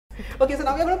Okay, so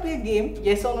now we're going to play a game,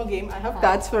 yes or no game. I have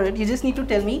cards for it. You just need to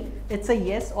tell me it's a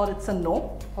yes or it's a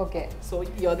no. Okay. So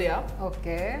here they are.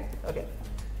 Okay. Okay.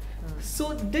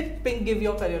 So did Pink give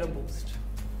your career a boost?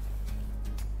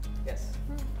 Yes.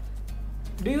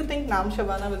 Do you think Naam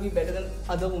Shabana will be better than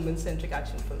other women-centric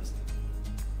action films?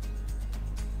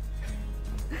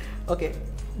 Okay.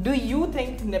 Do you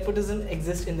think nepotism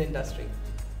exists in the industry?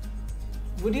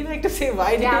 Would you like to say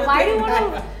why do you think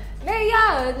that?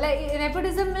 Yeah, like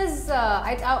nepotism is,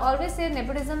 I always say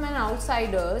nepotism and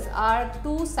outsiders are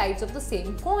two sides of the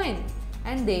same coin,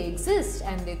 and they exist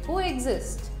and they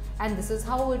coexist, and this is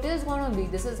how it is going to be,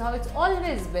 this is how it's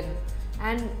always been,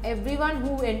 and everyone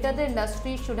who entered the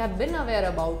industry should have been aware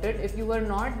about it. If you were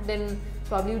not, then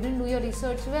probably you didn't do your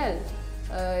research well,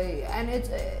 and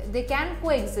they can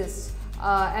coexist,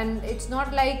 and it's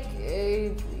not like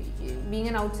being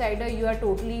an outsider you are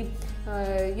totally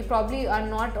you probably are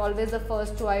not always the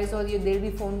first choice, or there'll be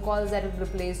phone calls that will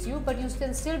replace you, but you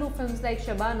can still do films like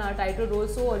Shabana, title role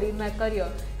so early in my career.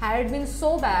 Had it been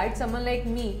so bad, someone like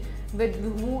me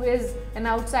who is an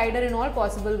outsider in all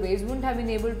possible ways wouldn't have been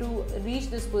able to reach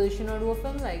this position or do a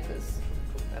film like this.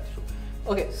 That's true.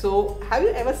 Okay, so have you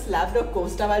ever slapped a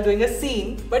co-star while doing a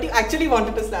scene, but you actually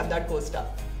wanted to slap that co-star?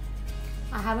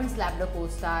 I haven't slapped a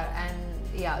co-star, and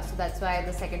yeah, so that's why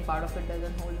the second part of it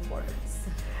doesn't hold importance.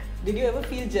 Did you ever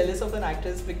feel jealous of an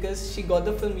actress because she got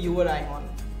the film you were eyeing on?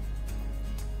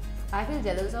 I feel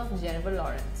jealous of Jennifer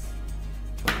Lawrence.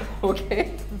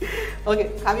 Okay.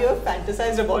 Okay, have you ever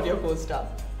fantasized about your co-star?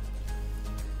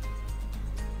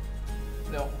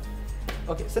 No.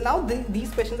 Okay, so now these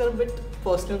questions are a bit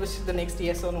personal, which the next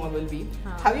yes or no will be.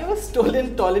 Have you ever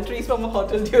stolen toiletries from a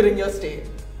hotel during your stay?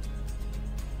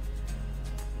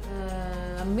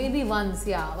 Maybe once,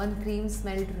 yeah. One cream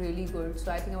smelled really good,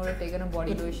 so I think I would have taken a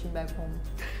body lotion back home.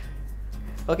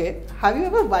 Okay. Have you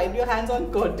ever wiped your hands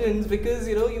on curtains because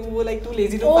you were like too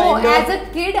lazy to find them? Oh, as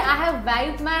a kid, I have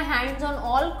wiped my hands on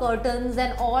all curtains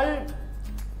and all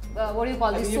what do you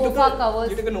call these sofa covers?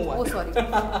 You took a no one. Oh, sorry.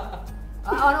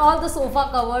 On all the sofa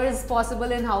covers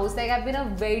possible in house. Like, I've been a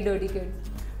very dirty kid.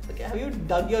 Okay. Have you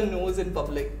dug your nose in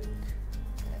public?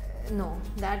 No,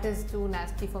 that is too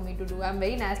nasty for me to do. I'm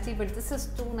very nasty, but this is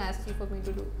too nasty for me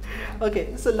to do. Yeah.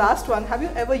 Okay, so last one. Have you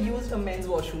ever used a men's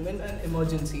washroom in an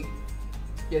emergency?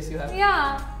 Yes, you have.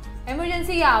 Yeah.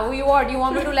 Emergency, yeah. You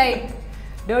want me to like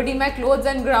dirty my clothes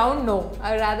and ground? No.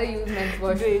 I'd rather use men's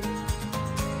washroom. Great.